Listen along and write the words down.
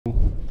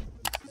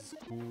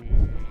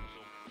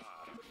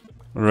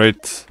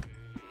Right.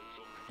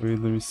 Wait,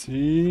 let me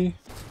see.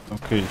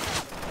 Okay.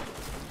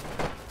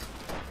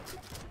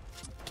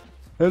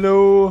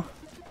 Hello,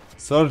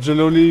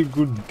 Sarjaloli,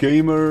 good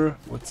gamer.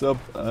 What's up?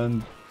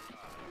 And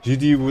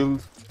GD will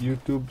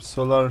YouTube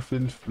Solar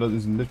Field Flood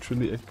is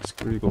literally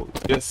xcreatorgoal.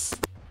 Yes.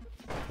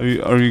 How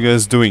are you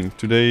guys doing?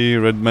 Today,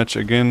 red match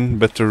again,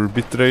 better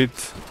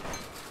bitrate,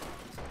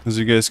 as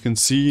you guys can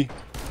see.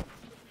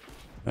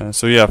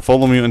 So yeah,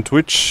 follow me on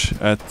Twitch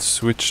at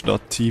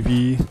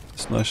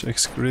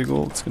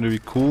twitch.tv/xcreatorgoal. It's gonna be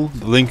cool.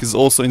 The link is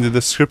also in the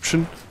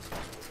description.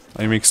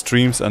 I make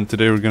streams and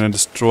today we're gonna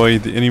destroy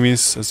the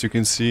enemies. As you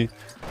can see,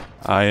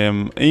 I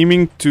am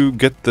aiming to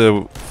get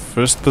the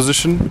first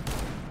position.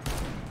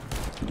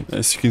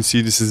 As you can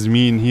see, this is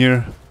me in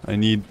here. I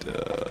need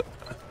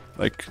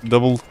like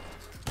double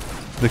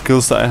the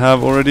kills that I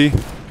have already,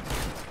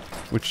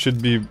 which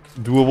should be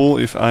doable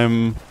if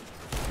I'm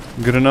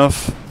good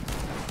enough.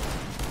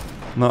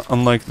 Not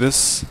unlike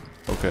this.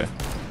 Okay.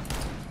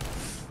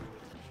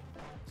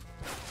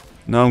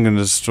 Now I'm gonna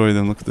destroy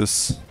them. Look at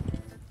this.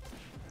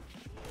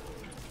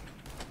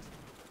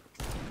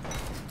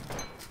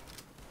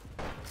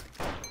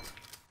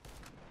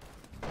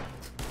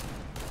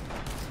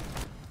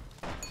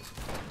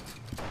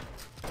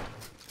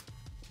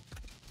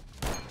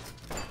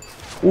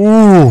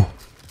 Ooh!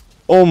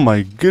 Oh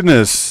my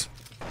goodness!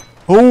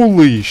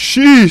 Holy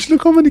sheesh!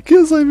 Look how many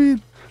kills I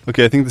made!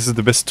 Okay, I think this is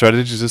the best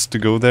strategy, just to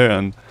go there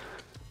and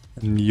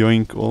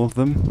yoink all of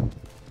them.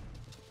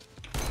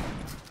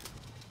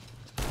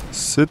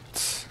 Sit.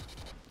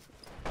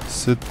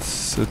 Sit,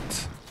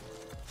 sit.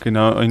 Okay,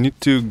 now I need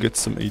to get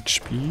some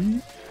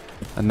HP.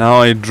 And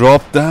now I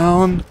drop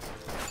down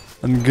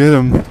and get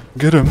him.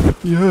 Get him.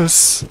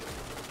 Yes!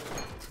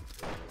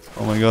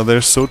 Oh my god,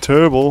 they're so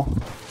terrible.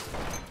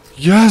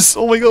 Yes!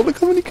 Oh my god, look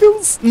how many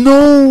kills!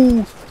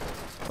 No!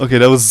 Okay,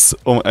 that was...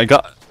 Oh, I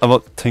got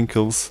about 10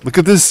 kills. Look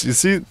at this, you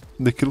see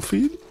the kill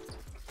feed?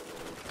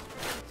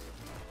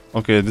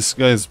 Okay, this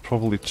guy is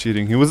probably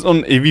cheating. He was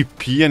on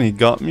AVP and he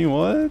got me,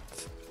 what?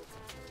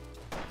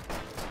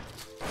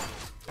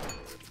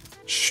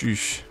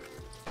 Sheesh.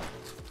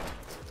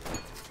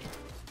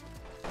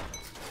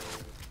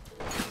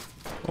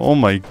 Oh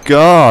my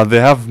god, they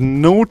have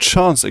no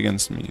chance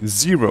against me.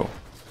 Zero.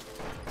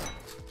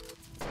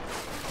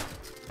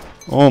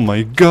 Oh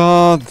my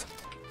god.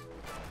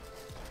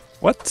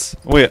 What?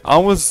 Wait, I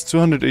was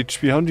 200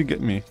 HP. How did you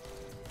get me?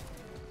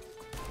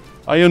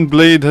 Iron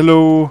Blade,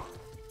 hello.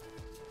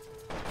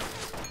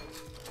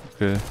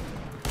 Okay.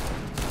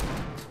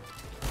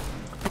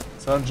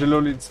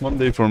 Sargeloli, it's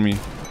Monday for me.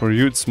 For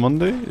you, it's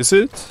Monday? Is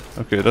it?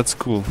 Okay, that's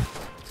cool.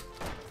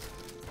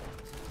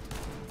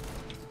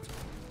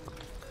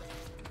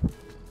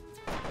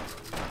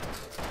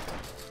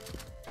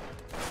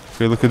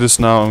 Okay, look at this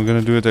now. I'm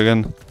gonna do it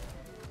again.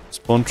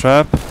 Spawn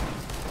trap.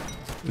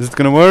 Is it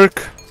gonna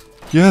work?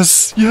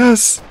 Yes,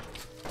 yes!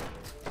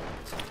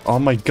 Oh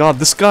my god,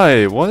 this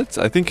guy, what?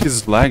 I think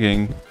he's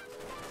lagging.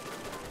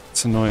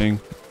 It's annoying.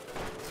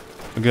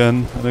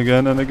 Again, and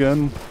again, and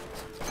again.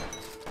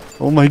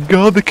 Oh my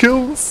god, the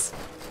kills!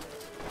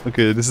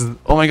 Okay, this is...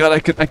 Oh my god, I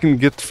can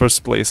get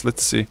first place,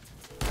 let's see.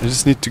 I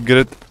just need to get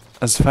it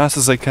as fast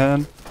as I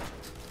can.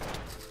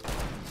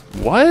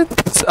 What?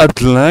 It's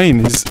at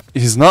line,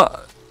 he's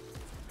not...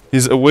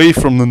 He's away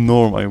from the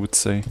norm, I would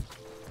say.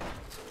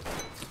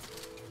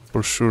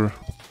 For sure.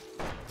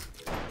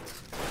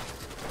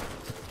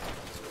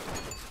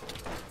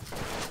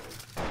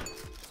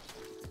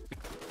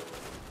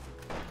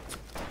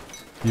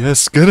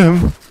 Yes, get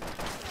him!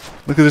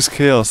 Look at this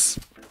chaos.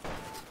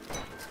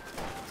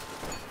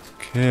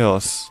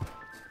 Chaos.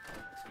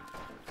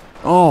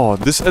 Oh,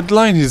 this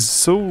headline is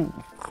so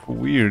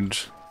weird.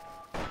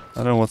 I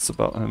don't know what's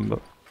about him,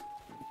 but...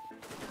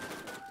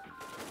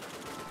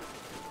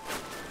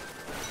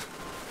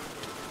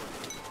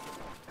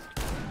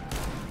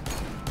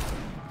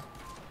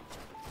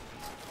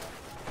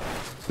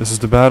 This is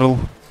the battle.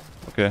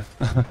 Okay.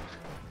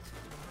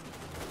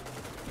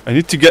 I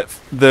need to get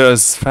there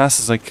as fast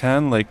as I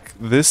can, like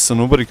this, so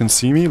nobody can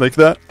see me, like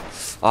that.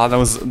 Ah, that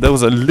was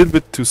a little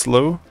bit too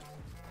slow.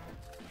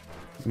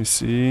 Let me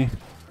see.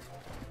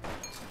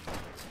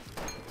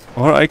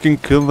 Or I can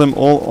kill them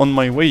all on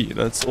my way.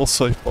 That's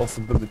also a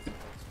possibility.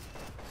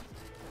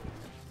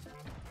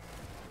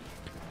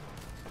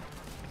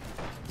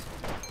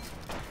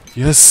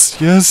 Yes,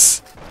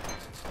 yes.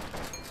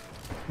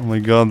 Oh my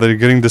god, they're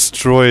getting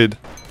destroyed.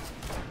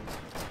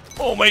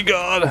 Oh my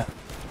god.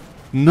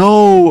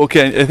 No!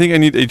 Okay, I think I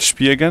need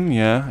HP again.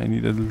 Yeah, I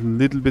need a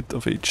little bit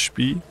of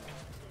HP.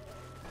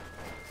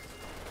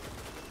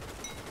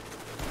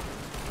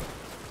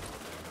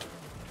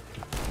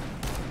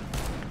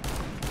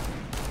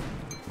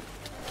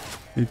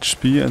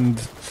 HP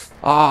and...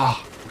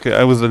 Ah! Okay,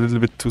 I was a little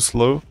bit too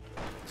slow.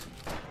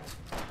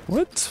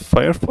 What?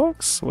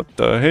 Firefox? What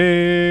the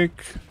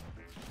heck?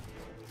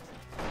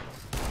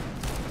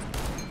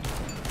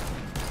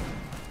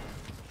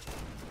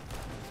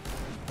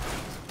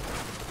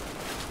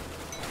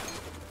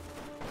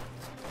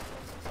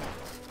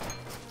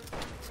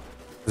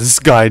 This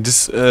guy,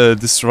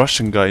 this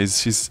Russian guy,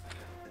 he's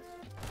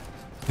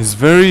He's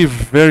very,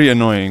 very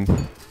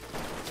annoying.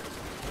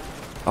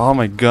 Oh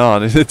my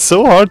god, it's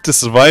so hard to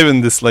survive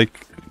in this,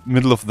 like,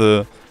 middle of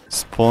the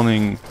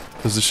spawning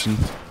position.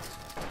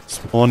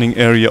 Spawning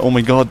area. Oh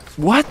my god,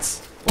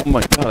 what? Oh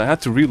my god, I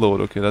had to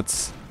reload. Okay,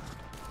 that's...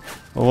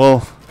 Oh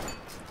well.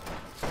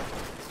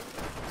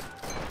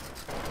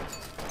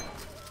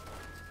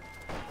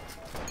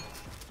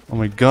 Oh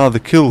my god, the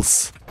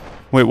kills.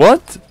 Wait,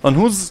 what? On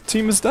whose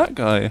team is that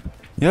guy?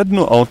 He had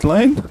no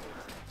outline?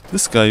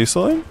 This guy, you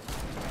saw him?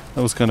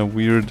 That was kind of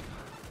weird.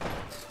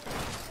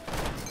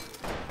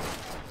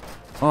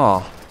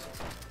 Ah.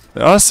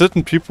 There are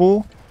certain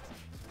people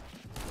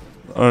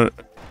are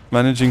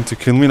managing to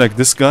kill me like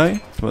this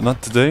guy, but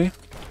not today.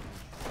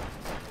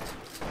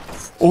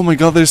 Oh my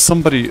god, there's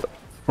somebody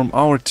from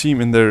our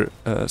team in their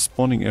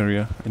spawning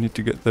area. I need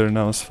to get there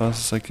now as fast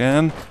as I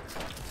can.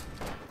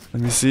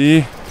 Let me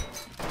see.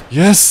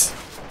 Yes!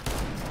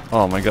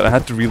 Oh my god, I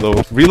had to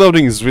reload.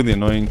 Reloading is really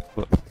annoying,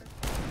 but...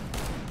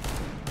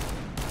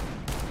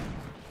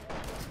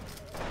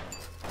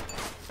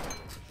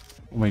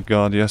 Oh my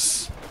god,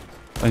 yes.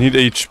 I need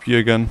HP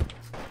again.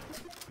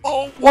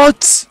 Oh,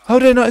 what? How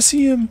did I not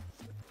see him?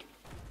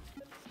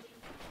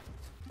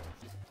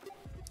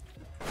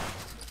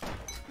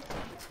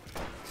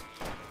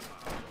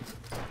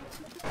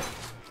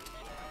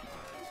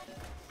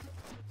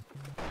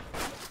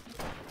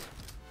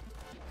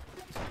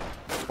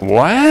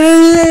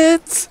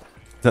 What?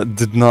 That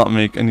did not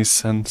make any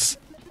sense.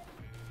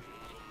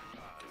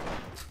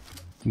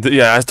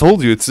 Yeah, I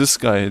told you, it's this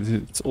guy.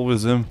 It's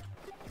always him.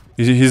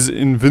 He's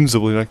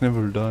invincible, he like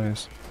never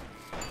dies.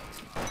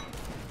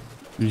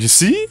 You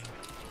see?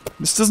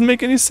 This doesn't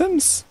make any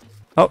sense.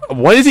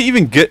 Why did he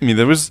even get me?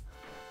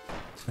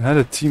 I had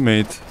a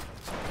teammate.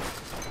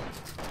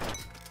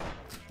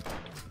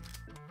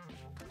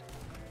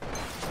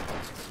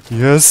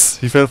 Yes,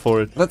 he fell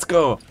for it. Let's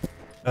go.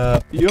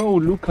 Yo,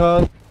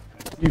 Luca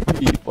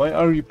TV, why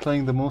are you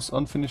playing the most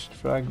unfinished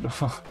frag?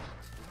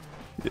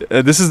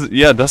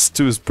 Yeah, Dust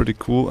 2 is pretty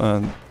cool,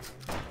 and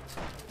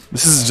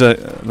this is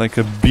like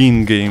a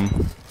bean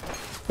game.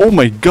 Oh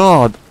my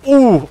god!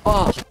 Oh!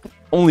 Ah!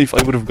 Only if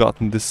I would have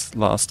gotten this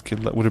last kill,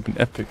 that would have been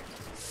epic.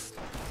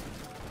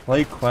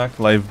 Play Quack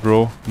Live,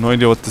 bro. No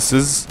idea what this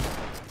is.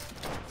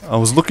 I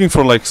was looking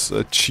for like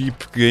a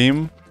cheap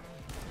game,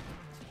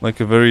 like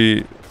a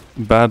very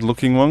bad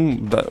looking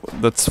one.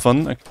 That's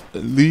fun at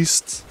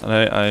least.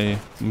 And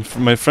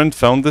my friend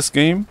found this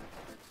game,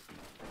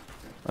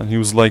 and he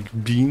was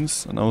like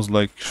beans, and I was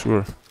like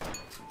sure.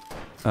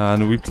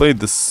 And we played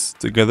this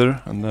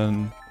together, and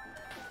then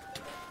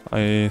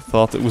I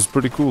thought it was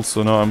pretty cool,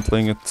 so now I'm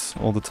playing it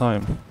all the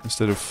time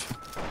instead of...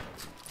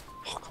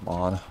 Oh, come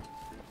on.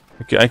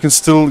 Okay, I can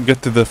still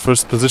get to the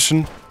first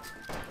position.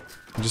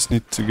 I just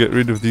need to get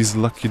rid of these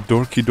lucky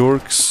dorky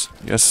dorks.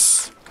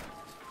 Yes.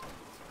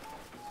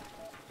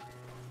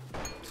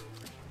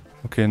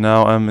 Okay,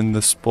 now I'm in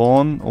the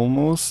spawn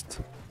almost.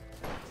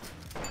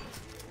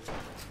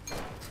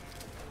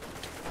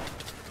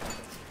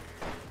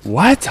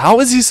 What? How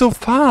is he so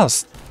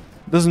fast?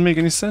 Doesn't make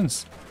any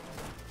sense.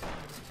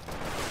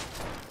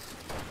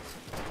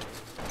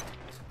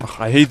 Ugh,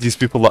 I hate these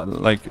people that,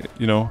 like,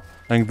 you know,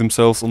 hang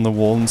themselves on the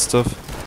wall and stuff.